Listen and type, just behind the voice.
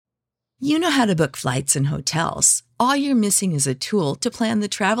You know how to book flights and hotels. All you're missing is a tool to plan the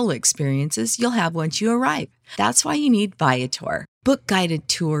travel experiences you'll have once you arrive. That's why you need Viator. Book guided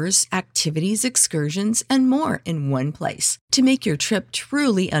tours, activities, excursions, and more in one place to make your trip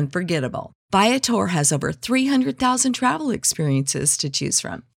truly unforgettable. Viator has over 300,000 travel experiences to choose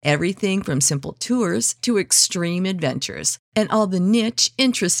from. Everything from simple tours to extreme adventures and all the niche,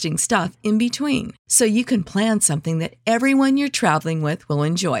 interesting stuff in between. So you can plan something that everyone you're traveling with will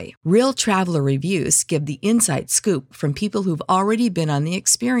enjoy. Real traveler reviews give the inside scoop from people who've already been on the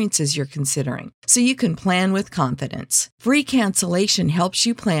experiences you're considering. So you can plan with confidence. Free cancellation helps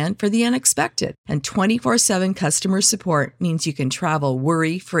you plan for the unexpected. And 24/7 customer support means you can travel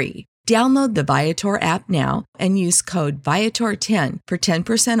worry-free. Download the Viator app now and use code Viator10 for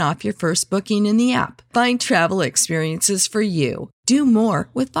 10% off your first booking in the app. Find travel experiences for you. Do more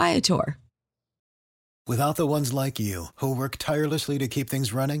with Viator. Without the ones like you, who work tirelessly to keep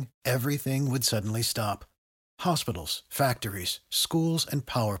things running, everything would suddenly stop. Hospitals, factories, schools, and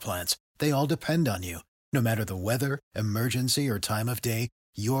power plants, they all depend on you. No matter the weather, emergency, or time of day,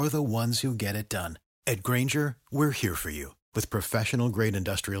 you're the ones who get it done. At Grainger, we're here for you with professional-grade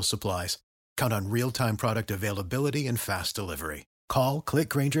industrial supplies. Count on real-time product availability and fast delivery. Call, click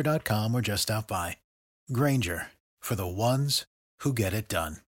Grainger.com, or just stop by. Grainger, for the ones who get it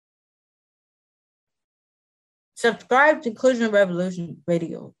done. Subscribe to Inclusion Revolution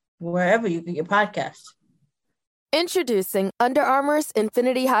Radio, wherever you get your podcasts. Introducing Under Armour's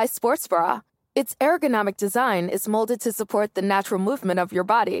Infinity High Sports Bra. Its ergonomic design is molded to support the natural movement of your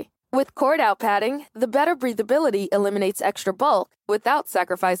body. With cord-out padding, the better breathability eliminates extra bulk without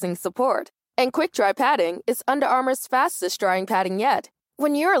sacrificing support. And quick-dry padding is Under Armour's fastest-drying padding yet.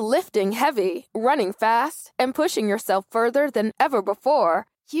 When you're lifting heavy, running fast, and pushing yourself further than ever before,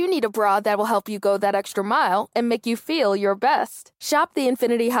 you need a bra that will help you go that extra mile and make you feel your best. Shop the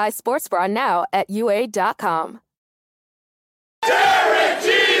Infinity High Sports Bra now at UA.com. Derek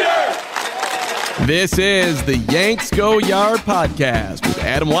Jeter! This is the Yanks Go Yard podcast with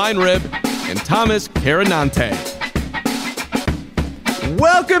Adam Weinrib and Thomas Carinante.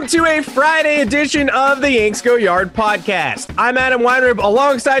 Welcome to a Friday edition of the Yanks Go Yard podcast. I'm Adam Weinrib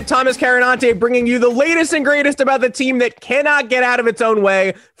alongside Thomas Carinante, bringing you the latest and greatest about the team that cannot get out of its own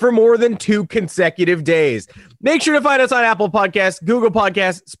way for more than 2 consecutive days. Make sure to find us on Apple Podcasts, Google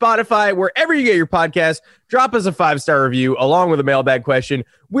Podcasts, Spotify, wherever you get your podcasts. Drop us a 5-star review along with a mailbag question.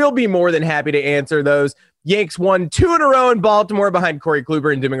 We'll be more than happy to answer those. Yanks won 2 in a row in Baltimore behind Corey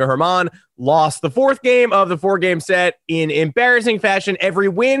Kluber and Domingo Germán. Lost the 4th game of the 4-game set in embarrassing fashion. Every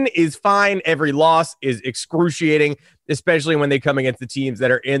win is fine. Every loss is excruciating, especially when they come against the teams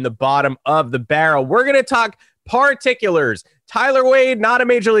that are in the bottom of the barrel. We're going to talk particulars. Tyler Wade, not a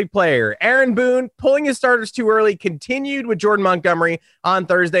major league player. Aaron Boone pulling his starters too early, continued with Jordan Montgomery on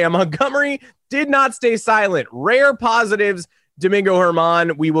Thursday. And Montgomery did not stay silent. Rare positives. Domingo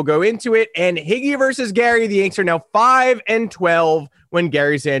Germán, we will go into it. And Higgy versus Gary, the Yanks are now 5-12 when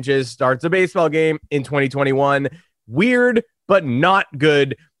Gary Sanchez starts a baseball game in 2021. Weird, but not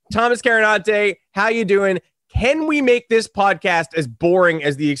good. Thomas Carinante, how you doing? Can we make this podcast as boring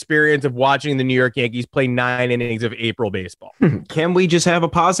as the experience of watching the New York Yankees play 9 innings of April baseball? Can we just have a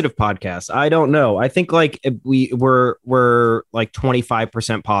positive podcast? I don't know. I think like we're like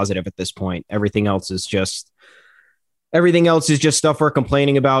 25% positive at this point. Everything else is just stuff we're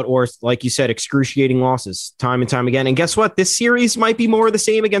complaining about, or like you said, excruciating losses time and time again. And guess what? This series might be more of the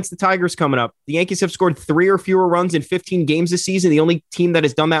same against the Tigers coming up. The Yankees have scored 3 or fewer runs in 15 games this season. The only team that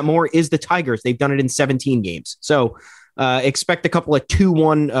has done that more is the Tigers. They've done it in 17 games. So expect a couple of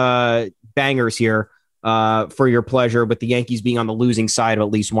 2-1 bangers here for your pleasure, with the Yankees being on the losing side of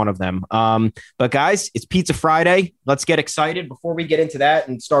at least one of them. But guys, it's Pizza Friday. Let's get excited before we get into that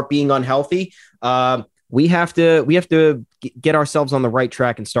and start being unhealthy. We have to get ourselves on the right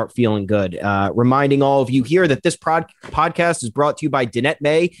track and start feeling good. Reminding all of you here that this podcast is brought to you by Danette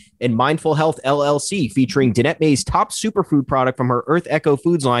May and Mindful Health LLC, featuring Danette May's top superfood product from her Earth Echo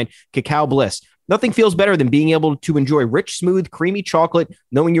Foods line, Cacao Bliss. Nothing feels better than being able to enjoy rich, smooth, creamy chocolate,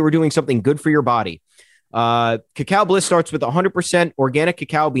 knowing you were doing something good for your body. Cacao Bliss starts with 100% organic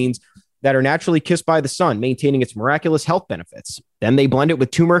cacao beans that are naturally kissed by the sun, maintaining its miraculous health benefits. Then they blend it with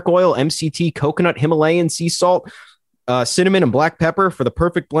turmeric oil, MCT, coconut, Himalayan sea salt, cinnamon, and black pepper for the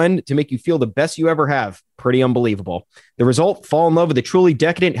perfect blend to make you feel the best you ever have. Pretty unbelievable. The result, fall in love with a truly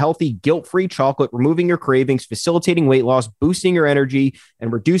decadent, healthy, guilt-free chocolate, removing your cravings, facilitating weight loss, boosting your energy,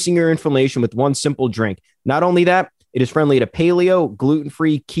 and reducing your inflammation with one simple drink. Not only that, it is friendly to paleo,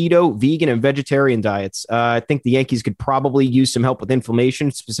 gluten-free, keto, vegan, and vegetarian diets. I think the Yankees could probably use some help with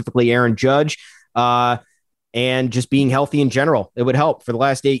inflammation, specifically Aaron Judge. and just being healthy in general. It would help. For the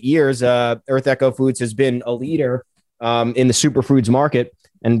last 8 years, Earth Echo Foods has been a leader in the superfoods market,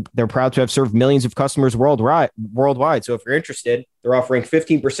 and they're proud to have served millions of customers worldwide. So if you're interested, they're offering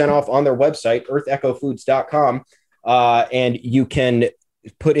 15% off on their website, earthechofoods.com, and you can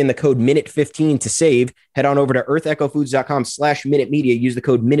put in the code MINUTE15 to save. Head on over to earthechofoods.com/MinuteMedia. Use the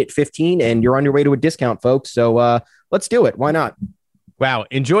code MINUTE15, and you're on your way to a discount, folks. So let's do it. Why not? Wow,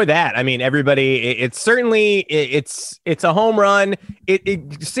 enjoy that. I mean, everybody, it's a home run.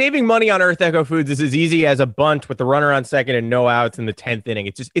 Saving money on Earth Echo Foods is as easy as a bunt with the runner on second and no outs in the 10th inning.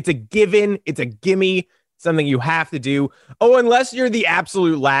 It's a given. It's a gimme. Something you have to do. Oh, unless you're the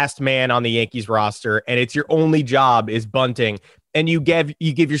absolute last man on the Yankees roster and it's your only job is bunting, and you give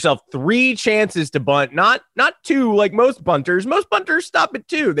yourself 3 chances to bunt, not 2 like most bunters. Most bunters stop at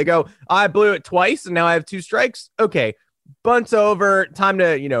 2. They go, I blew it twice and now I have 2 strikes. Okay. Bunts over, time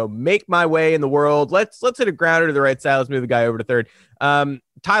to, make my way in the world. Let's hit a grounder to the right side. Let's move the guy over to third.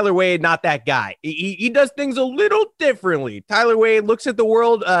 Tyler Wade, not that guy. He does things a little differently. Tyler Wade looks at the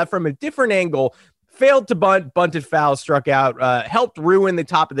world from a different angle, failed to bunt, bunted foul, struck out, helped ruin the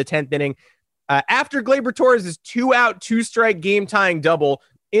top of the 10th inning. After Gleyber Torres' 2-out, 2-strike game-tying double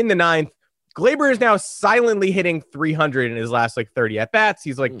in the 9th, Gleyber is now silently hitting 300 in his last 30 at-bats.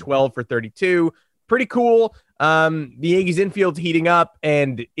 He's 12 for 32. Pretty cool. The Yankees infield's heating up,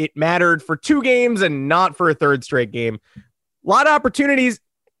 and it mattered for 2 games and not for a 3rd straight game. A lot of opportunities.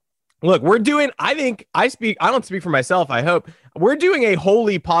 Look, I don't speak for myself, I hope. We're doing a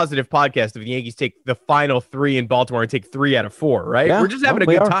wholly positive podcast if the Yankees take the final 3 in Baltimore and take 3 out of 4, right? Yeah, we're just having a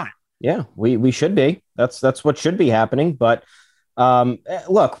good time. Yeah, we should be. That's what should be happening. But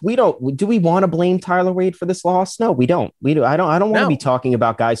look, do we want to blame Tyler Wade for this loss? No, we don't. I don't want to be talking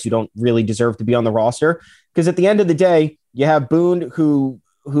about guys who don't really deserve to be on the roster, because at the end of the day, you have Boone who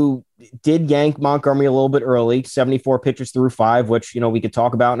did yank Montgomery a little bit early, 74 pitches through 5, which, we could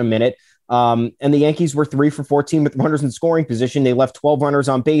talk about in a minute. And the Yankees were 3 for 14 with runners in scoring position. They left 12 runners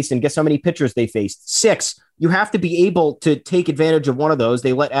on base, and guess how many pitchers they faced? 6. You have to be able to take advantage of one of those.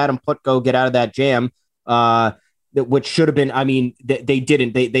 They let Adam Plutko get out of that jam, which should have been, they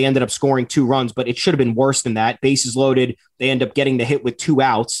didn't. They ended up scoring 2 runs, but it should have been worse than that. Bases loaded. They end up getting the hit with 2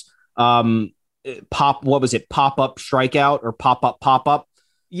 outs. Pop-up strikeout or pop-up?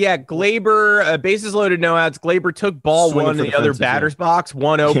 Yeah, Gleyber, bases loaded, no outs. Gleyber took ball swinging 1 in the other batter's box,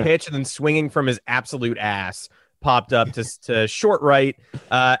 1-0 pitch, and then swinging from his absolute ass, popped up to short right.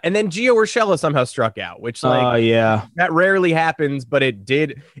 And then Gio Urshela somehow struck out, which that rarely happens, but it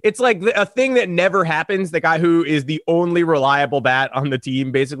did. It's like a thing that never happens. The guy who is the only reliable bat on the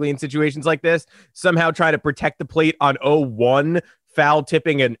team, basically in situations like this, somehow try to protect the plate on 0-1, foul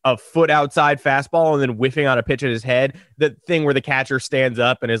tipping a foot outside fastball and then whiffing on a pitch at his head. The thing where the catcher stands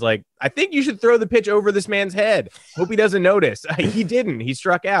up and is like, I think you should throw the pitch over this man's head. Hope he doesn't notice. He didn't. He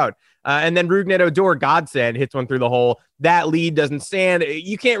struck out. And then Rougned Odor, godsend, hits one through the hole. That lead doesn't stand.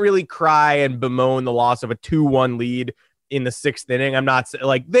 You can't really cry and bemoan the loss of a 2-1 lead in the 6th inning. I'm not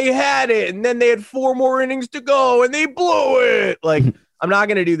they had it and then they had 4 more innings to go and they blew it. I'm not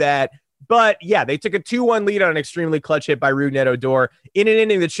going to do that. But yeah, they took a 2-1 lead on an extremely clutch hit by Rougned Odor in an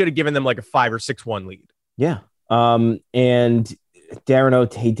inning that should have given them a 5 or 6-1 lead. Yeah. And Darren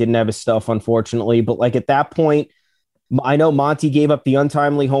O'Day didn't have his stuff, unfortunately. But at that point, I know Monty gave up the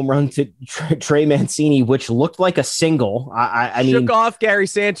untimely home run to Trey Mancini, which looked like a single. I mean, shook off Gary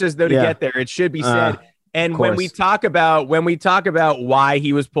Sanchez though to get there. It should be said. And when we talk about why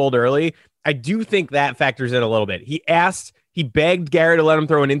he was pulled early, I do think that factors in a little bit. He begged Gary to let him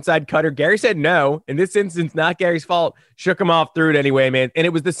throw an inside cutter. Gary said no. In this instance, not Gary's fault. Shook him off, threw it anyway, man. And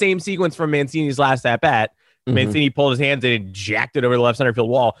it was the same sequence from Mancini's last at-bat. Mm-hmm. Mancini pulled his hands in and jacked it over the left center field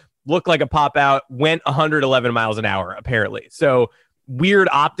wall. Looked like a pop out, went 111 miles an hour, apparently. So weird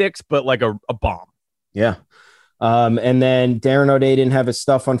optics, but like a bomb. Yeah. And then Darren O'Day didn't have his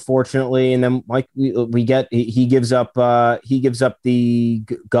stuff, unfortunately. And then he gives up the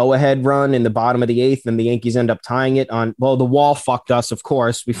go-ahead run in the bottom of the 8th, and the Yankees end up tying it on. Well, the wall fucked us, of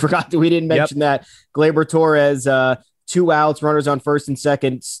course. We didn't mention that. Gleyber Torres, 2 outs, runners on first and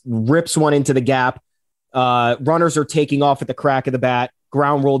second, rips one into the gap. Runners are taking off at the crack of the bat.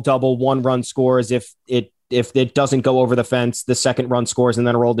 Ground rule double, 1 run scores. If it doesn't go over the fence, the second run scores, and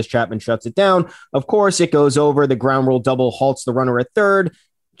then Aroldis Chapman shuts it down. Of course, it goes over. The ground rule double halts the runner at third.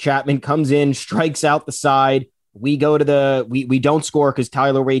 Chapman comes in, strikes out the side. We go to we don't score because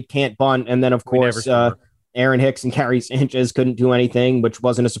Tyler Wade can't bunt. And then, of course, Aaron Hicks and Gary Sanchez couldn't do anything, which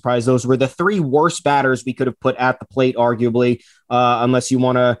wasn't a surprise. Those were the 3 worst batters we could have put at the plate, arguably, unless you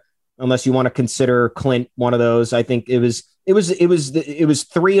want to consider Clint one of those. I think it was It was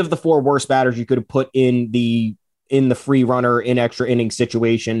 3 of the 4 worst batters you could have put in the free runner in extra inning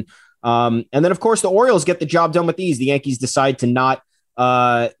situation. And then of course the Orioles get the job done with these. The Yankees decide to not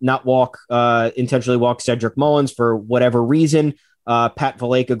intentionally walk Cedric Mullins for whatever reason. Pat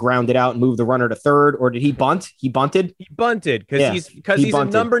Valaika grounded out and moved the runner to third, or did he bunt? He bunted. He bunted because he's a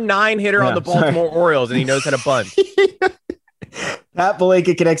number 9 hitter on the Baltimore Orioles, and he knows how to bunt. Pat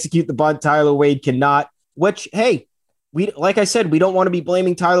Valaika can execute the bunt. Tyler Wade cannot. Which, hey, like I said, we don't want to be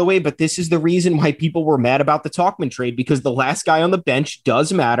blaming Tyler Wade, but this is the reason why people were mad about the Tauchman trade, because the last guy on the bench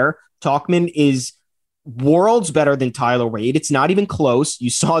does matter. Tauchman is worlds better than Tyler Wade. It's not even close. You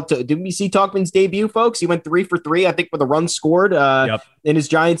saw, didn't we see Tauchman's debut, folks? He went 3 for 3, I think, with a run scored in his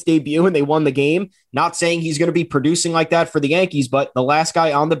Giants debut, and they won the game. Not saying he's going to be producing like that for the Yankees, but the last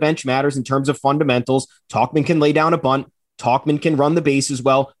guy on the bench matters in terms of fundamentals. Tauchman can lay down a bunt. Tauchman can run the base as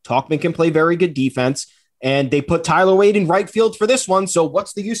well. Tauchman can play very good defense. And they put Tyler Wade in right field for this one. So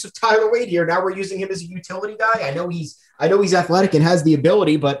what's the use of Tyler Wade here? Now we're using him as a utility guy. I know he's athletic and has the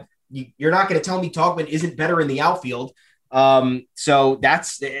ability, but you're not going to tell me Tauchman isn't better in the outfield. So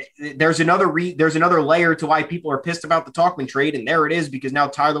there's another layer to why people are pissed about the Tauchman trade. And there it is, because now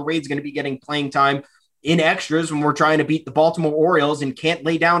Tyler Wade's going to be getting playing time in extras when we're trying to beat the Baltimore Orioles and can't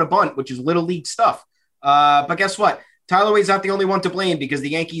lay down a bunt, which is little league stuff. But guess what? Tyler Wade's not the only one to blame, because the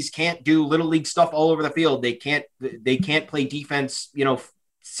Yankees can't do little league stuff all over the field. They can't play defense,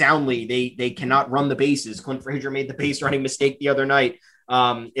 soundly. They cannot run the bases. Clint Frazier made the base running mistake the other night.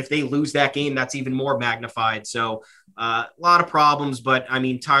 If they lose that game, that's even more magnified. So a lot of problems, but I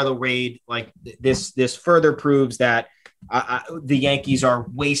mean, Tyler Wade, like this further proves that the Yankees are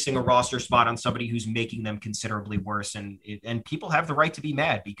wasting a roster spot on somebody who's making them considerably worse. And people have the right to be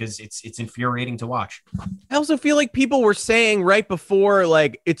mad, because it's infuriating to watch. I also feel like people were saying right before,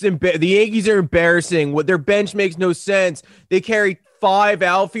 like, the Yankees are embarrassing. What their bench makes no sense. They carry 5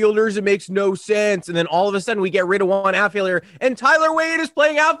 outfielders. It makes no sense. And then all of a sudden we get rid of 1 outfielder, and Tyler Wade is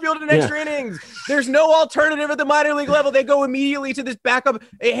playing outfield in extra innings. There's no alternative at the minor league level. They go immediately to this backup.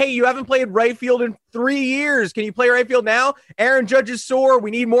 Hey, you haven't played right field in 3 years. Can you play right field now? Aaron Judge is sore.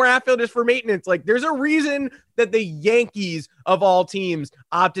 We need more outfielders for maintenance. Like, there's a reason that the Yankees of all teams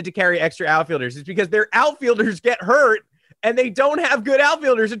opted to carry extra outfielders. It's because their outfielders get hurt, and they don't have good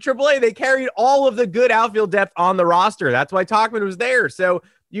outfielders at AAA. They carried all of the good outfield depth on the roster. That's why Tauchman was there. So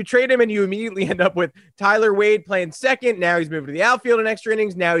you trade him, and you immediately end up with Tyler Wade playing second. Now he's moving to the outfield in extra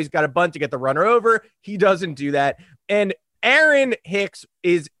innings. Now he's got a bunt to get the runner over. He doesn't do that. And Aaron Hicks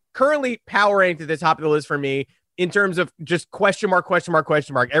is currently power ranked at the top of the list for me in terms of just question mark.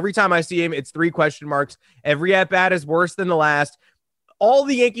 Every time I see him, it's 3 question marks. Every at-bat is worse than the last. All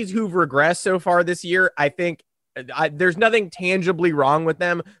the Yankees who've regressed so far this year, I think, there's nothing tangibly wrong with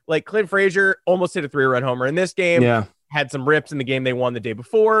them. Like Clint Frazier almost hit a 3-run homer in this game. Had some rips in the game they won the day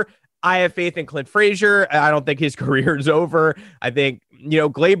before. I have faith in Clint Frazier. I don't think his career is over. I think,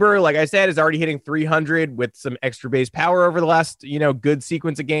 Gleyber, like I said, is already hitting 300 with some extra base power over the last, good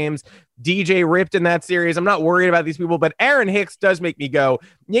sequence of games. DJ ripped in that series. I'm not worried about these people, but Aaron Hicks does make me go,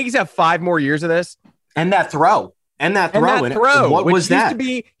 Yankees have 5 more years of this. And that throw. What was that?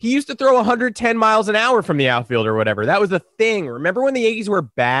 He used to throw 110 miles an hour from the outfield or whatever. That was the thing. Remember when the Yankees were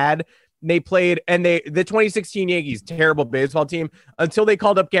bad? They played, and the 2016 Yankees, terrible baseball team, until they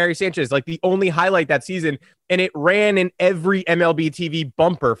called up Gary Sanchez, like the only highlight that season. And it ran in every MLB TV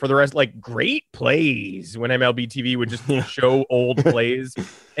bumper for the rest, like great plays, when MLB TV would just show old plays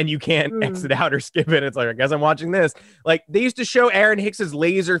and you can't exit out or skip it. It's like, I guess I'm watching this. Like, they used to show Aaron Hicks's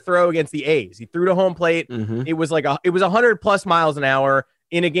laser throw against the A's. He threw to home plate. It was like it was 100 plus miles an hour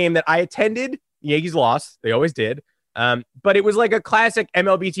in a game that I attended. The Yankees lost. They always did. But it was like a classic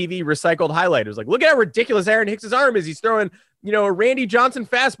MLB TV recycled highlight. It was like, look at how ridiculous Aaron Hicks's arm is. He's throwing, a Randy Johnson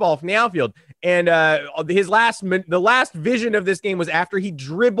fastball from the outfield. And the last vision of this game was after he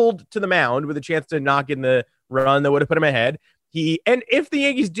dribbled to the mound with a chance to knock in the run that would have put him ahead. And if the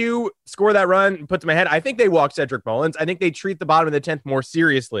Yankees do score that run and puts them ahead, I think they walk Cedric Mullins. I think they treat the bottom of the 10th more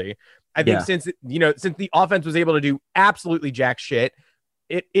seriously. I think since the offense was able to do absolutely jack shit,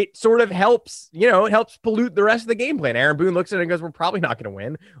 it sort of helps, it helps pollute the rest of the game plan. Aaron Boone looks at it and goes, we're probably not going to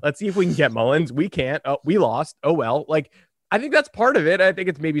win. Let's see if we can get Mullins. We can't. Oh, we lost. Oh, well. Like, I think that's part of it. I think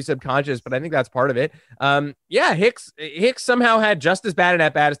it's maybe subconscious, but I think that's part of it. Hicks somehow had just as bad an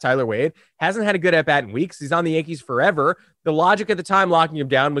at-bat as Tyler Wade. Hasn't had a good at-bat in weeks. He's on the Yankees forever. The logic at the time locking him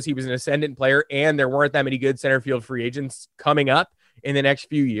down was he was an ascendant player, and there weren't that many good center field free agents coming up in the next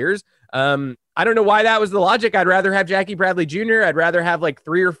few years. I don't know why that was the logic. I'd rather have Jackie Bradley Jr. I'd rather have like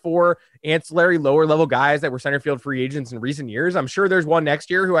 3 or 4 ancillary lower level guys that were center field free agents in recent years. I'm sure there's one next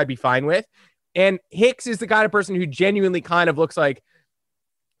year who I'd be fine with. And Hicks is the kind of person who genuinely kind of looks like,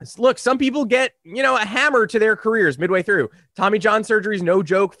 look, some people get, a hammer to their careers midway through. Tommy John surgery is no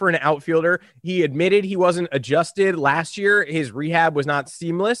joke for an outfielder. He admitted he wasn't adjusted last year. His rehab was not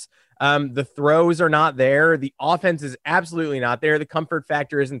seamless. The throws are not there. The offense is absolutely not there. The comfort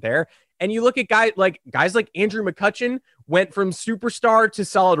factor isn't there. And you look at guys like Andrew McCutchen went from superstar to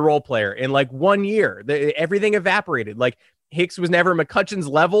solid role player in like 1 year. Everything evaporated. Like Hicks was never McCutchen's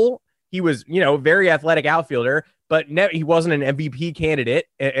level. He was, very athletic outfielder, but he wasn't an MVP candidate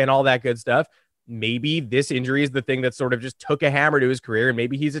and all that good stuff. Maybe this injury is the thing that sort of just took a hammer to his career. And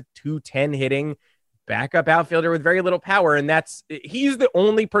maybe he's a 210 hitting backup outfielder with very little power. And he's the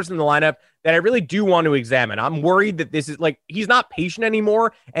only person in the lineup that I really do want to examine. I'm worried that this is like, he's not patient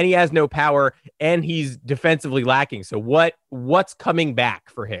anymore and he has no power and he's defensively lacking. So what's coming back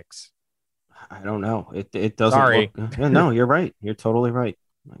for Hicks? I don't know. It doesn't. Sorry. No, you're right. You're totally right.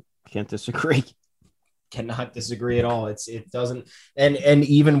 I can't disagree. Cannot disagree at all. It doesn't. And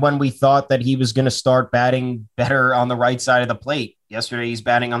even when we thought that he was going to start batting better on the right side of the plate, yesterday he's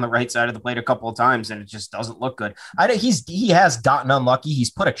batting on the right side of the plate a couple of times, and it just doesn't look good. He has gotten unlucky.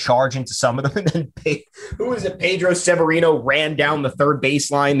 He's put a charge into some of them, and then who is it? Pedro Severino ran down the third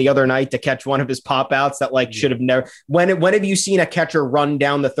baseline the other night to catch one of his pop outs that should have never. When have you seen a catcher run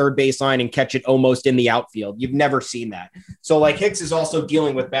down the third baseline and catch it almost in the outfield? You've never seen that. So Hicks is also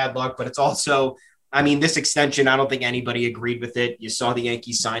dealing with bad luck, but it's also. I mean, this extension, I don't think anybody agreed with it. You saw the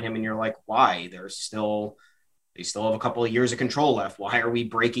Yankees sign him and you're like, why? They still have a couple of years of control left. Why are we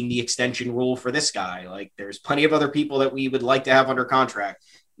breaking the extension rule for this guy? Like, there's plenty of other people that we would like to have under contract.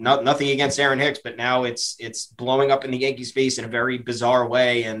 Nothing against Aaron Hicks, but now it's blowing up in the Yankees' face in a very bizarre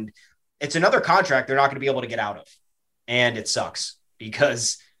way. And it's another contract they're not going to be able to get out of. And it sucks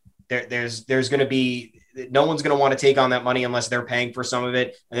because there's going to be, no one's going to want to take on that money unless they're paying for some of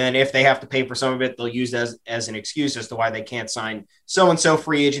it. And then if they have to pay for some of it, they'll use it as an excuse as to why they can't sign so-and-so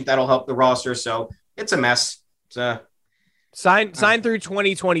free agent that'll help the roster. So it's a mess. Sign through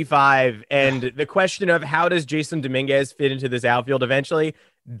 2025. And the question of how does Jason Dominguez fit into this outfield eventually,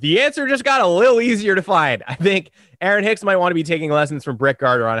 the answer just got a little easier to find. I think Aaron Hicks might want to be taking lessons from Brett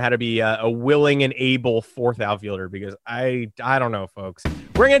Gardner on how to be a willing and able fourth outfielder, because I don't know, folks.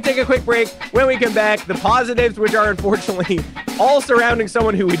 We're going to take a quick break. When we come back, the positives, which are unfortunately all surrounding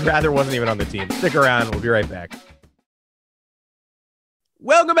someone who we'd rather wasn't even on the team. Stick around. We'll be right back.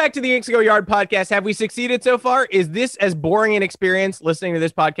 Welcome back to the Yanks Go Yard podcast. Have we succeeded so far? Is this as boring an experience listening to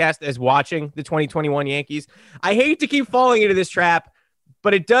this podcast as watching the 2021 Yankees? I hate to keep falling into this trap,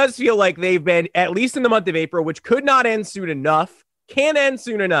 but it does feel like they've been, at least in the month of April, which could not end soon enough, can end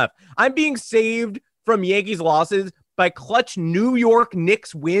soon enough. I'm being saved from Yankees losses by clutch New York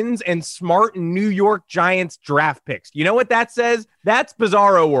Knicks wins and smart New York Giants draft picks. You know what that says? That's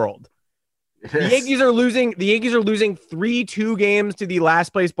bizarro world. The Yankees are losing 3-2 games to the last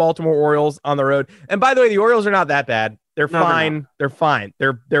place Baltimore Orioles on the road. And by the way, the Orioles are not that bad. They're fine. They're fine.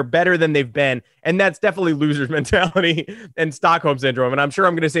 They're better than they've been. And that's definitely loser's mentality and Stockholm syndrome. And I'm sure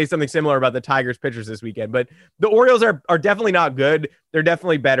I'm going to say something similar about the Tigers pitchers this weekend, but the Orioles are definitely not good. They're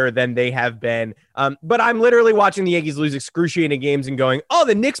definitely better than they have been. But I'm literally watching the Yankees lose excruciating games and going, oh,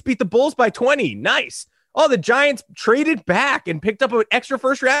 the Knicks beat the Bulls by 20. Nice. Oh, the Giants traded back and picked up an extra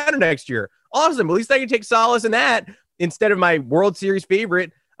first rounder next year. Awesome. At least I can take solace in that instead of my World Series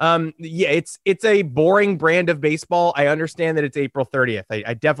favorite. It's a boring brand of baseball. I understand that it's April 30th.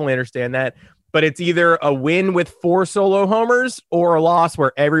 I definitely understand that. But it's either a win with 4 solo homers or a loss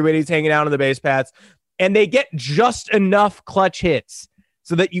where everybody's hanging out on the base paths and they get just enough clutch hits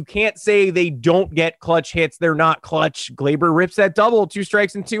so that you can't say they don't get clutch hits. They're not clutch. Glaber rips that double, 2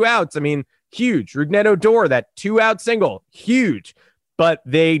 strikes and 2 outs. I mean, huge. Rougned Odor, that 2-out single, huge. But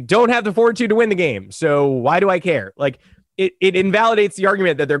they don't have the fortitude to win the game. So why do I care? Like, it invalidates the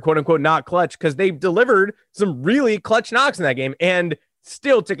argument that they're quote unquote not clutch, because they've delivered some really clutch knocks in that game and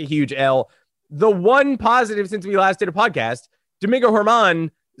still took a huge L. The one positive since we last did a podcast, Domingo Germán's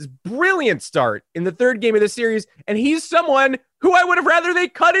brilliant start in the 3rd game of the series. And he's someone who I would have rather they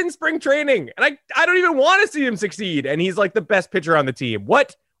cut in spring training. And I don't even want to see him succeed. And he's like the best pitcher on the team.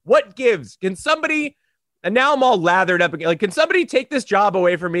 What gives? Can somebody... And now I'm all lathered up again. Like, can somebody take this job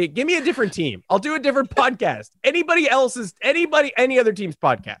away from me? Give me a different team. I'll do a different podcast. Any other team's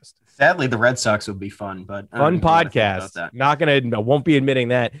podcast. Sadly, the Red Sox would be fun, but fun podcast. Won't be admitting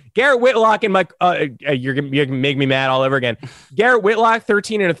that. Garrett Whitlock and you're gonna make me mad all over again. Garrett Whitlock,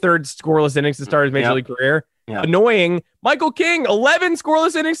 13 1/3 scoreless innings to start his major league career. Yep. Annoying. Michael King, 11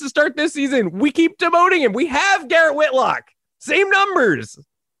 scoreless innings to start this season. We keep demoting him. We have Garrett Whitlock. Same numbers.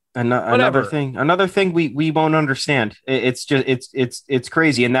 Another thing we won't understand. It's just it's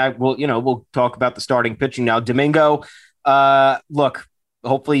crazy, and that we'll talk about the starting pitching now. Domingo, look,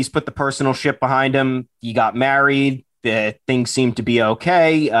 hopefully he's put the personal shit behind him. He got married. Things seem to be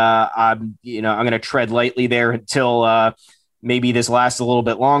okay. I'm going to tread lightly there until maybe this lasts a little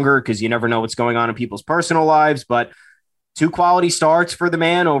bit longer, because you never know what's going on in people's personal lives. But 2 quality starts for the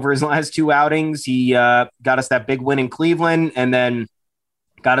man over his last 2 outings. He got us that big win in Cleveland, and then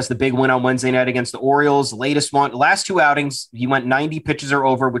got us the big win on Wednesday night against the Orioles. Last 2 outings, he went 90 pitches or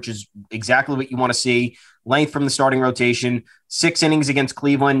over, which is exactly what you want to see. Length from the starting rotation, 6 innings against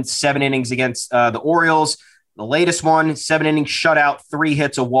Cleveland, 7 innings against the Orioles. The latest one, 7 innings shutout, 3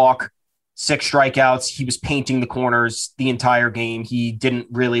 hits, a walk, 6 strikeouts. He was painting the corners the entire game. He didn't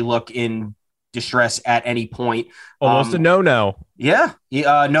really look in distress at any point. Almost a no-no. Yeah.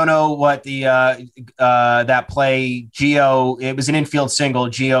 That play, Gio, it was an infield single.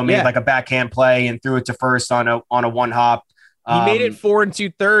 Gio made like a backhand play and threw it to first on a 1-hop. He made it 4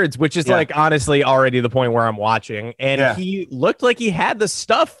 2/3, which is like honestly already the point where I'm watching. And he looked like he had the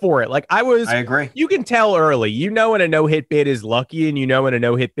stuff for it. Like I agree. You can tell early, when a no-hit bid is lucky, and when a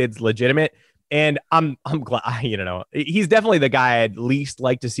no-hit bid's legitimate. And I'm glad, he's definitely the guy I'd least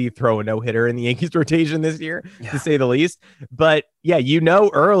like to see throw a no-hitter in the Yankees rotation this year, to say the least. But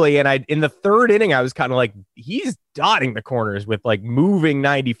early, and in the 3rd inning, I was kind of like, he's dotting the corners with like moving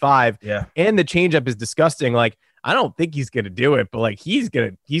 95. Yeah. And the changeup is disgusting. Like, I don't think he's going to do it, but like, he's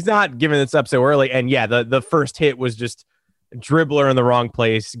not giving this up so early. And the first hit was just a dribbler in the wrong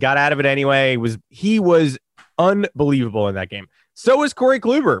place, got out of it anyway. He was unbelievable in that game. So was Corey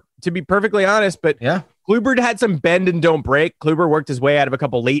Kluber, to be perfectly honest. But Kluber had some bend and don't break. Kluber worked his way out of a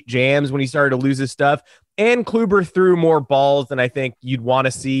couple late jams when he started to lose his stuff. And Kluber threw more balls than I think you'd want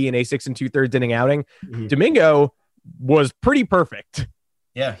to see in a 6 2/3 inning outing. Mm-hmm. Domingo was pretty perfect.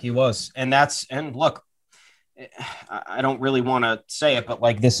 Yeah, he was. And look, I don't really want to say it, but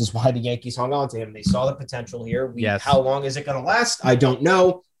like, this is why the Yankees hung on to him. They saw the potential here. How long is it going to last? I don't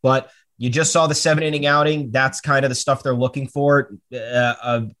know, but you just saw the 7-inning outing. That's kind of the stuff they're looking for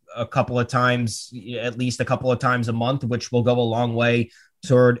a couple of times, at least a couple of times a month, which will go a long way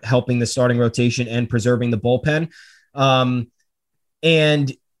toward helping the starting rotation and preserving the bullpen.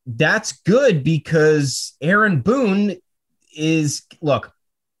 And that's good, because Aaron Boone is, look,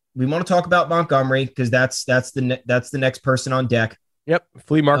 we want to talk about Montgomery, because that's the next person on deck. Yep,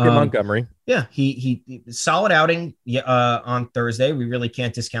 flea market Montgomery. Yeah, he solid outing on Thursday. We really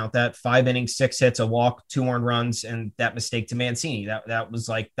can't discount that. 5 innings, 6 hits, a walk, 2 earned runs, and that mistake to Mancini. That was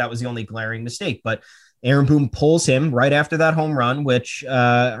the only glaring mistake. But Aaron Boone pulls him right after that home run, which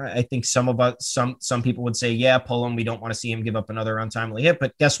I think some people would say, yeah, pull him. We don't want to see him give up another untimely hit.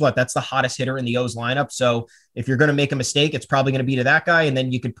 But guess what? That's the hottest hitter in the O's lineup. So if you're going to make a mistake, it's probably going to be to that guy, and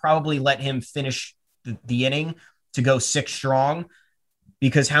then you could probably let him finish the inning to go 6 strong.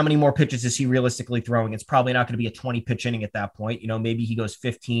 Because how many more pitches is he realistically throwing? It's probably not going to be a 20-pitch inning at that point. Maybe he goes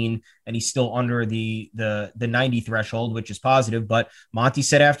 15 and he's still under the 90 threshold, which is positive. But Monty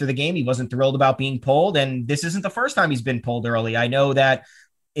said after the game he wasn't thrilled about being pulled, and this isn't the first time he's been pulled early. I know that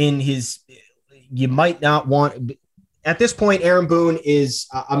you might not want – at this point, Aaron Boone is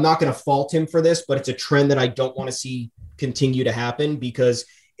 – I'm not going to fault him for this, but it's a trend that I don't want to see continue to happen, because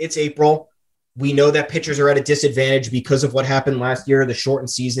it's April. We know that pitchers are at a disadvantage because of what happened last year, the shortened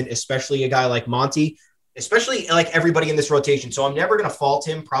season, especially a guy like Monty, especially like everybody in this rotation. So I'm never going to fault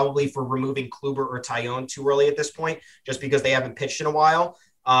him probably for removing Kluber or Taillon too early at this point, just because they haven't pitched in a while.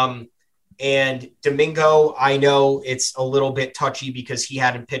 And Domingo, I know it's a little bit touchy because he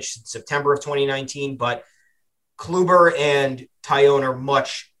hadn't pitched in September of 2019, but Kluber and Taillon are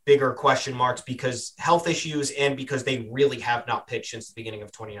much bigger question marks because health issues and because they really have not pitched since the beginning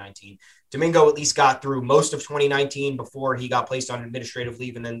of 2019. Domingo at least got through most of 2019 before he got placed on administrative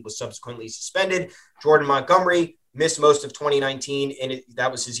leave and then was subsequently suspended. Jordan Montgomery missed most of 2019, and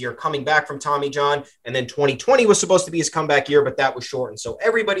that was his year coming back from Tommy John. And then 2020 was supposed to be his comeback year, but that was shortened. So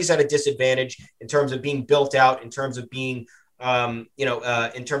everybody's at a disadvantage in terms of being built out, in terms of being,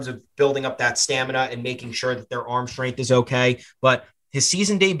 in terms of building up that stamina and making sure that their arm strength is okay. But his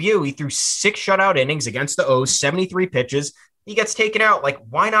season debut, he threw 6 shutout innings against the O's, 73 pitches. He gets taken out. Like,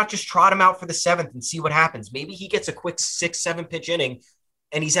 why not just trot him out for the 7th and see what happens? Maybe he gets a quick 6-7 pitch inning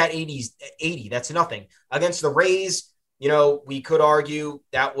and he's at 80. That's nothing. Against the Rays, we could argue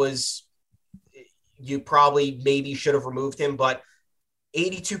that was, you probably maybe should have removed him, but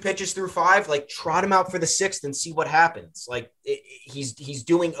 82 pitches through 5, like, trot him out for the 6th and see what happens. Like, he's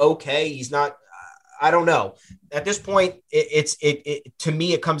doing okay. He's not, I don't know. At this point, to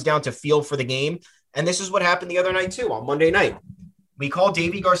me, it comes down to feel for the game. And this is what happened the other night, too, on Monday night. We call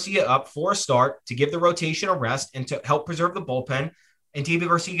Deivi Garcia up for a start to give the rotation a rest and to help preserve the bullpen. And Deivi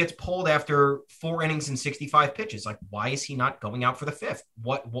Garcia gets pulled after 4 innings and 65 pitches. Like, why is he not going out for the 5th?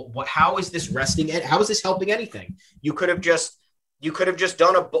 What, how is this resting it? How is this helping anything? You could have just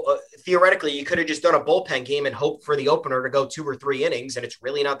done theoretically, you could have just done a bullpen game and hoped for the opener to go 2 or 3 innings. And it's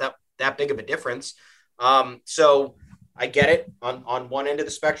really not that big of a difference. So I get it on one end of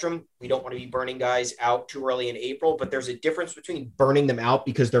the spectrum. We don't want to be burning guys out too early in April, but there's a difference between burning them out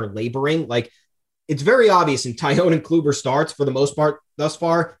because they're laboring. Like, it's very obvious in Taillon and Kluber starts for the most part thus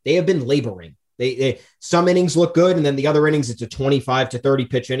far, they have been laboring. They some innings look good, and then the other innings, it's a 25 to 30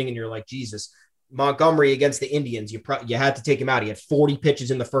 pitch inning, and you're like, Jesus. Montgomery against the Indians, you had to take him out. He had 40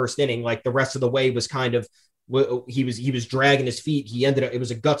 pitches in the first inning. Like, the rest of the way was kind of, he was dragging his feet. It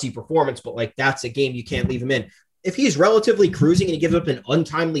was a gutsy performance, but like, that's a game you can't leave him in. If he's relatively cruising and he gives up an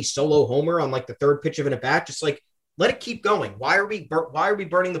untimely solo homer on like the 3rd pitch of an at bat, just like, let it keep going. Why are we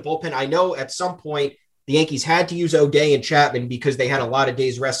burning the bullpen? I know at some point the Yankees had to use O'Day and Chapman because they had a lot of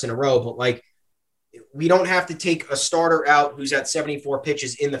days rest in a row, but like, we don't have to take a starter out who's at 74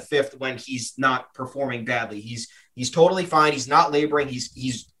 pitches in the 5th when he's not performing badly. He's totally fine. He's not laboring.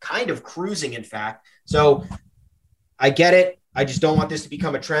 He's kind of cruising, in fact. So I get it. I just don't want this to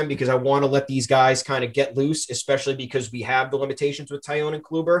become a trend because I want to let these guys kind of get loose, especially because we have the limitations with Taillon and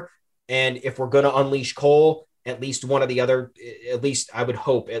Kluber. And if we're going to unleash Cole, at least one of the other, at least I would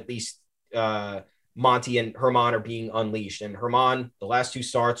hope Monty and Herman are being unleashed. And Herman, the last 2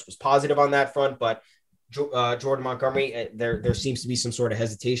 starts, was positive on that front, but Jordan Montgomery, there seems to be some sort of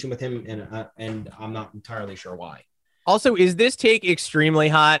hesitation with him, and I'm not entirely sure why. Also, is this take extremely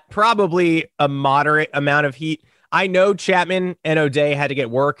hot? Probably a moderate amount of heat. I know Chapman and O'Day had to get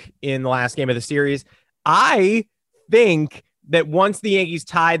work in the last game of the series. I think that once the Yankees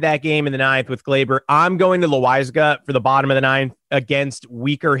tied that game in the 9th with Gleyber, I'm going to Loaisiga for the bottom of the 9th against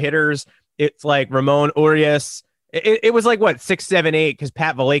weaker hitters. It's like Ramon Urias. It was like, what, 6, 7, 8, because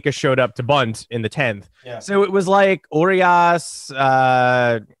Pat Valaika showed up to bunt in the 10th. Yeah. So it was like Urias,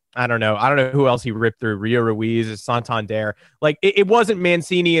 I don't know who else he ripped through, Rio Ruiz, Santander. Like, it wasn't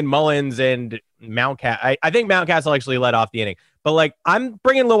Mancini and Mullins and Mountcastle. I think Mountcastle actually led off the inning. But, like, I'm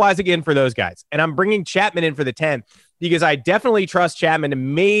bringing Loaisiga in for those guys, and I'm bringing Chapman in for the 10th because I definitely trust Chapman to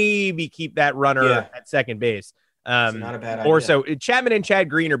maybe keep that runner at second base. Not a bad idea. Or so Chapman and Chad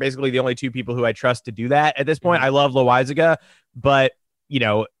Green are basically the only 2 people who I trust to do that at this point. Mm-hmm. I love Loaisiga, but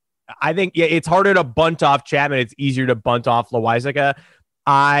I think it's harder to bunt off Chapman. It's easier to bunt off Loaisiga.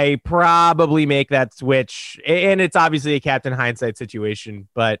 I probably make that switch, and it's obviously a captain hindsight situation,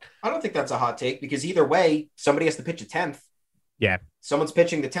 but I don't think that's a hot take because either way, somebody has to pitch a 10th. Yeah. Someone's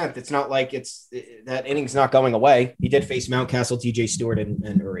pitching the 10th. It's not like that inning's not going away. He did face Mountcastle, TJ Stewart,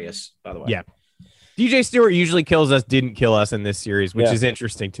 and Urias, by the way. Yeah. DJ Stewart usually kills us, didn't kill us in this series, which is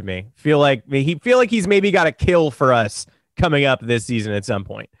interesting to me. Feel like he's maybe got a kill for us coming up this season at some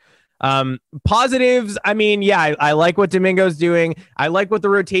point. Positives, I mean, I like what Domingo's doing. I like what the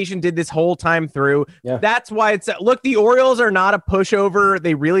rotation did this whole time through. Yeah. That's why look, the Orioles are not a pushover.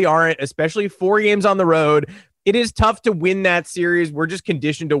 They really aren't, especially 4 games on the road. It is tough to win that series. We're just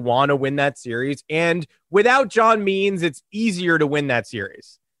conditioned to want to win that series. And without John Means, it's easier to win that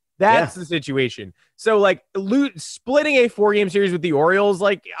series. That's the situation. So, like, splitting a 4-game series with the Orioles,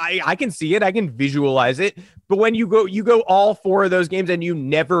 like, I can see it. I can visualize it. But when you go all 4 of those games and you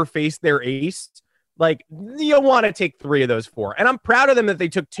never face their ace, like, you'll want to take 3 of those 4. And I'm proud of them that they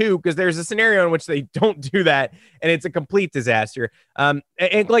took 2 because there's a scenario in which they don't do that, and it's a complete disaster. And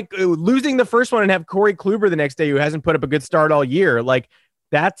like, losing the first one and have Corey Kluber the next day who hasn't put up a good start all year, like,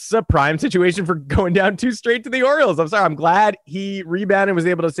 that's a prime situation for going down 2 straight to the Orioles. I'm sorry. I'm glad he rebounded and was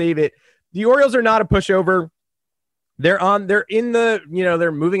able to save it. The Orioles are not a pushover. They're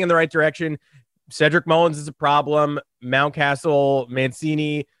moving in the right direction. Cedric Mullins is a problem. Mountcastle,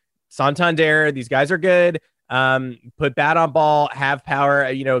 Mancini, Santander, these guys are good. Put bat on ball, have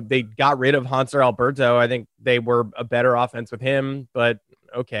power. They got rid of Hanser Alberto. I think they were a better offense with him, but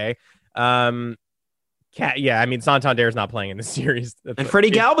okay. Santander is not playing in the series. And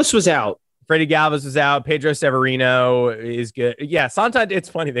Freddie Galvis was out. Pedro Severino is good. Yeah, Santander. It's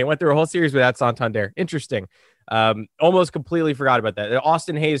funny. They went through a whole series without Santander. Interesting. Almost completely forgot about that.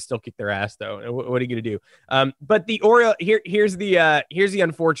 Austin Hayes still kicked their ass, though. What are you going to do? But the Orioles, here's the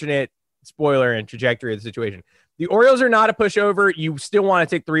unfortunate spoiler and trajectory of the situation. The Orioles are not a pushover. You still want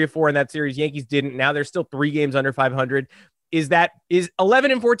to take 3 or 4 in that series. Yankees didn't. Now they're still 3 games under 500. Is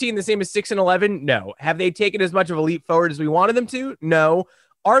 11-14 the same as 6-11? No. Have they taken as much of a leap forward as we wanted them to? No.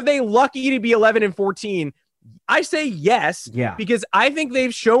 Are they lucky to be 11-14 I say yes, Yeah. because I think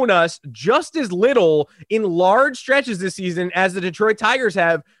they've shown us just as little in large stretches this season as the Detroit Tigers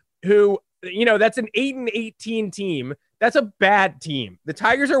have, who, that's an 8-18 team. That's a bad team. The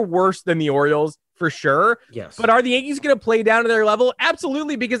Tigers are worse than the Orioles for sure. Yes. But are the Yankees going to play down to their level?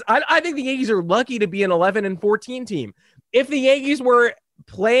 Absolutely, because I think the Yankees are lucky to be an 11-14 team. If the Yankees were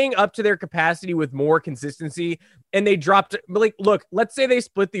playing up to their capacity with more consistency and they dropped, look, let's say they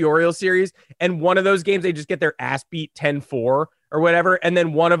split the Orioles series and one of those games they just get their ass beat 10-4 or whatever, and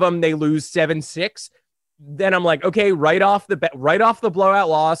then one of them they lose 7-6, then I'm like, okay, right off the blowout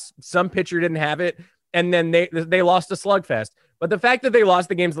loss, some pitcher didn't have it, and then they lost a slugfest. But the fact that they lost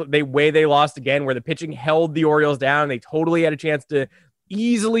the games the way they lost again, where the pitching held the Orioles down, they totally had a chance to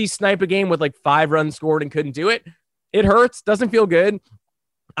easily snipe a game with 5 runs scored and couldn't do it. It hurts, doesn't feel good.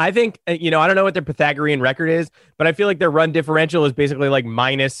 I think, I don't know what their Pythagorean record is, but I feel like their run differential is basically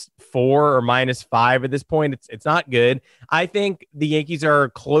 -4 or -5 at this point. It's not good. I think the Yankees are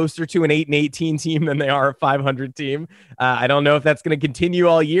closer to an 8-18 team than they are a 500 team. I don't know if that's going to continue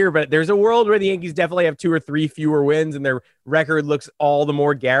all year, but there's a world where the Yankees definitely have 2 or 3 fewer wins and their record looks all the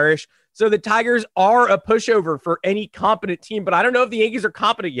more garish. So the Tigers are a pushover for any competent team, but I don't know if the Yankees are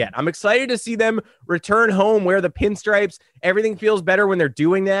competent yet. I'm excited to see them return home, wear the pinstripes. Everything feels better when they're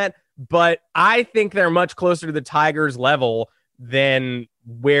doing that, but I think they're much closer to the Tigers level than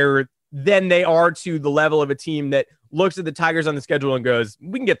they are to the level of a team that looks at the Tigers on the schedule and goes,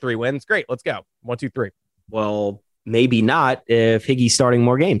 we can get 3 wins. Great. Let's go. 1, 2, 3. Well, maybe not if Higgy's starting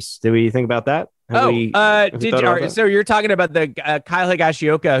more games. Did we think about that? So you're talking about the Kyle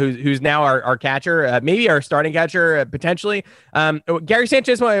Higashioka, who's now our catcher, maybe our starting catcher, potentially. Gary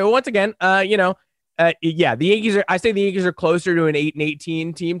Sanchez, once again, the Yankees are. I say the Yankees are closer to an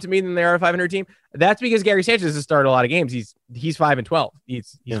 8-18 team to me than they are a 500 team. That's because Gary Sanchez has started a lot of games. He's 5-12.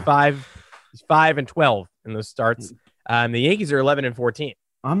 He's 5-12 in those starts. The Yankees are 11-14.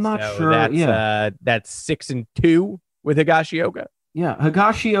 I'm not sure. That's 6-2 with Higashioka. Yeah,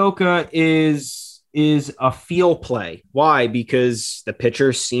 Higashioka is a feel play. Why? Because the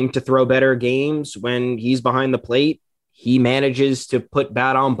pitchers seem to throw better games when he's behind the plate. He manages to put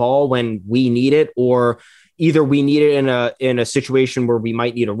bat on ball when we need it, or either we need it in a situation where we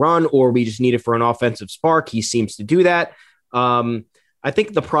might need a run, or we just need it for an offensive spark. He seems to do that. I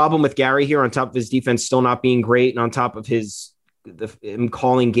think the problem with Gary here, on top of his defense still not being great, and on top of him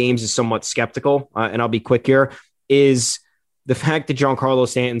calling games is somewhat skeptical, and I'll be quick here, is the fact that Giancarlo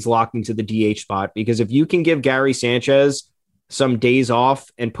Stanton's locked into the DH spot. Because if you can give Gary Sanchez some days off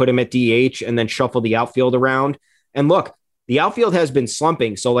and put him at DH and then shuffle the outfield around, and look, the outfield has been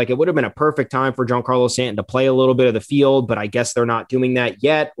slumping, so it would have been a perfect time for Giancarlo Stanton to play a little bit of the field, but I guess they're not doing that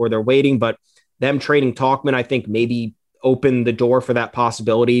yet, or they're waiting. But them trading Tauchman, I think, maybe open the door for that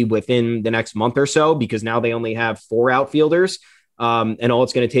possibility within the next month or so, because now they only have 4 outfielders, and all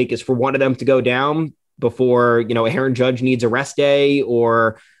it's going to take is for one of them to go down before, Aaron Judge needs a rest day,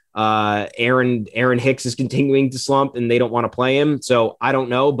 or Aaron Hicks is continuing to slump and they don't want to play him. So I don't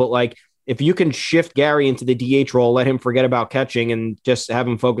know, but if you can shift Gary into the DH role, let him forget about catching and just have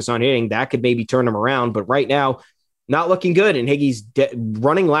him focus on hitting, that could maybe turn him around. But right now, not looking good. And Higgy's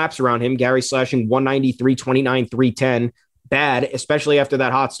running laps around him. Gary slashing 193, 29, 310. Bad, especially after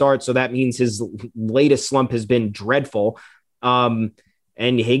that hot start. So that means his latest slump has been dreadful. And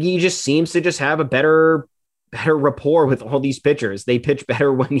Higgy just seems to just have a better rapport with all these pitchers. They pitch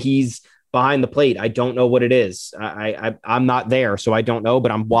better when he's behind the plate. I don't know what it is. I'm not there, so I don't know,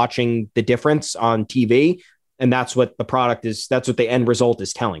 but I'm watching the difference on TV, and that's what the product is. That's what the end result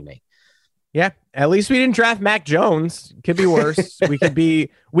is telling me. Yeah, at least we didn't draft Mac Jones. Could be worse. we could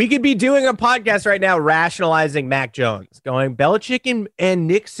be doing a podcast right now rationalizing Mac Jones, going Belichick and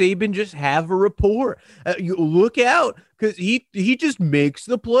Nick Saban just have a rapport. You look out, because he just makes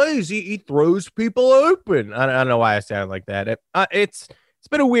the plays. He throws people open. I don't know why I sound like that. It's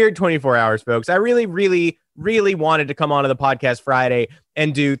been a weird 24 hours, folks. I really, really, really wanted to come onto the podcast Friday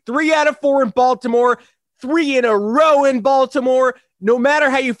and do 3 out of 4 in Baltimore, 3 in a row in Baltimore. No matter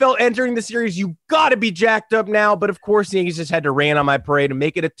how you felt entering the series, you got to be jacked up now. But of course, the Yankees just had to rain on my parade and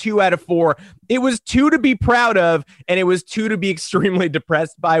make it a 2 out of 4. It was 2 to be proud of, and it was 2 to be extremely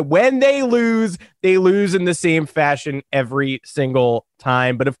depressed by. When they lose in the same fashion every single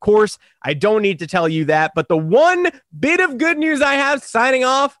time. But of course, I don't need to tell you that. But the one bit of good news I have signing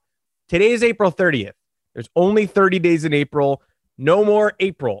off, today is April 30th. There's only 30 days in April. No more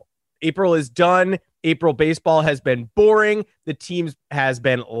April. April is done. April baseball has been boring. The team has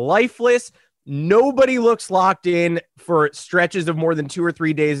been lifeless. Nobody looks locked in for stretches of more than 2 or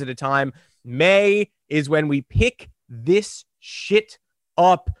 3 days at a time. May is when we pick this shit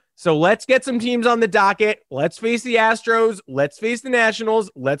up. So let's get some teams on the docket. Let's face the Astros. Let's face the Nationals.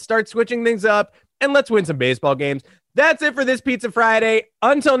 Let's start switching things up, and let's win some baseball games. That's it for this Pizza Friday.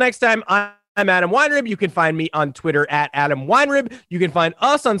 Until next time, I'm Adam Weinrib. You can find me on Twitter at Adam Weinrib. You can find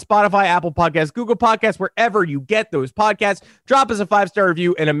us on Spotify, Apple Podcasts, Google Podcasts, wherever you get those podcasts. Drop us a 5-star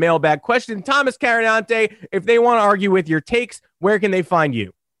review and a mailbag question. Thomas Carinante, if they want to argue with your takes, where can they find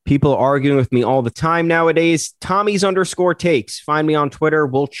you? People are arguing with me all the time nowadays. Tommy's_takes. Find me on Twitter.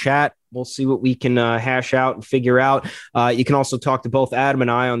 We'll chat. We'll see what we can hash out and figure out. You can also talk to both Adam and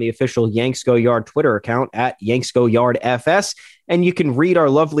I on the official Yanks Go Yard Twitter account at Yanks Go Yard FS. And you can read our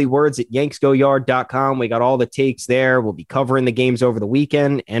lovely words at yanksgoyard.com. We got all the takes there. We'll be covering the games over the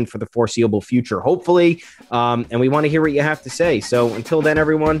weekend and for the foreseeable future, hopefully. And we want to hear what you have to say. So until then,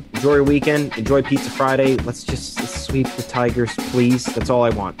 everyone, enjoy your weekend. Enjoy Pizza Friday. Let's sweep the Tigers, please. That's all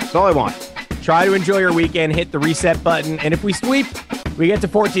I want. That's all I want. Try to enjoy your weekend. Hit the reset button. And if we sweep, we get to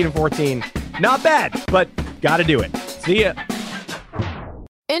 14-14. Not bad, but got to do it. See ya.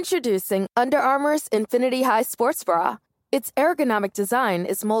 Introducing Under Armour's Infinity High Sports Bra. Its ergonomic design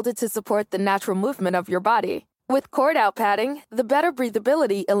is molded to support the natural movement of your body. With cord-out padding, the better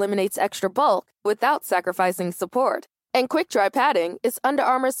breathability eliminates extra bulk without sacrificing support. And quick-dry padding is Under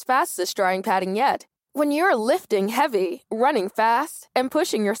Armour's fastest-drying padding yet. When you're lifting heavy, running fast, and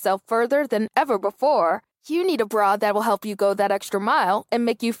pushing yourself further than ever before, you need a bra that will help you go that extra mile and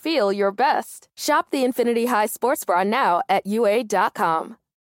make you feel your best. Shop the Infinity High Sports Bra now at UA.com.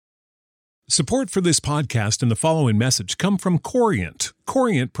 Support for this podcast and the following message come from Corient.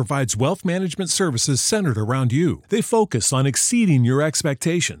 Corient provides wealth management services centered around you. They focus on exceeding your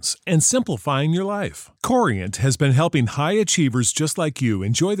expectations and simplifying your life. Corient has been helping high achievers just like you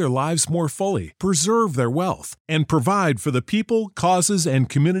enjoy their lives more fully, preserve their wealth, and provide for the people, causes, and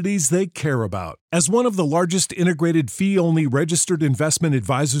communities they care about. As one of the largest integrated fee-only registered investment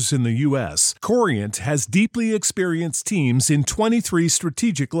advisors in the U.S., Corient has deeply experienced teams in 23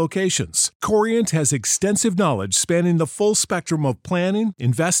 strategic locations. Corient has extensive knowledge spanning the full spectrum of planning,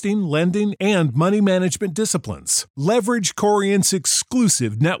 investing, lending, and money management disciplines. Leverage Corient's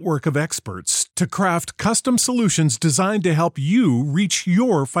exclusive network of experts to craft custom solutions designed to help you reach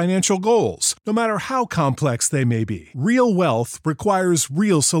your financial goals, no matter how complex they may be. Real wealth requires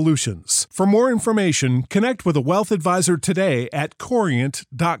real solutions. For more information, connect with a wealth advisor today at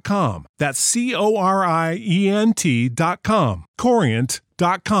Corient.com. That's Corient.com.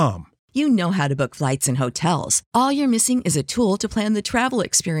 Corient.com. You know how to book flights and hotels. All you're missing is a tool to plan the travel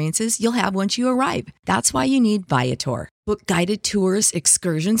experiences you'll have once you arrive. That's why you need Viator. Book guided tours,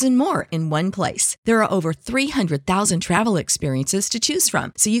 excursions, and more in one place. There are over 300,000 travel experiences to choose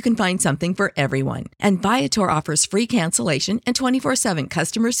from, so you can find something for everyone. And Viator offers free cancellation and 24/7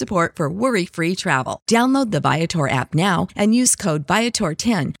 customer support for worry-free travel. Download the Viator app now and use code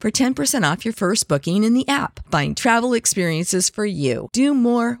Viator10 for 10% off your first booking in the app. Find travel experiences for you. Do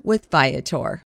more with Viator.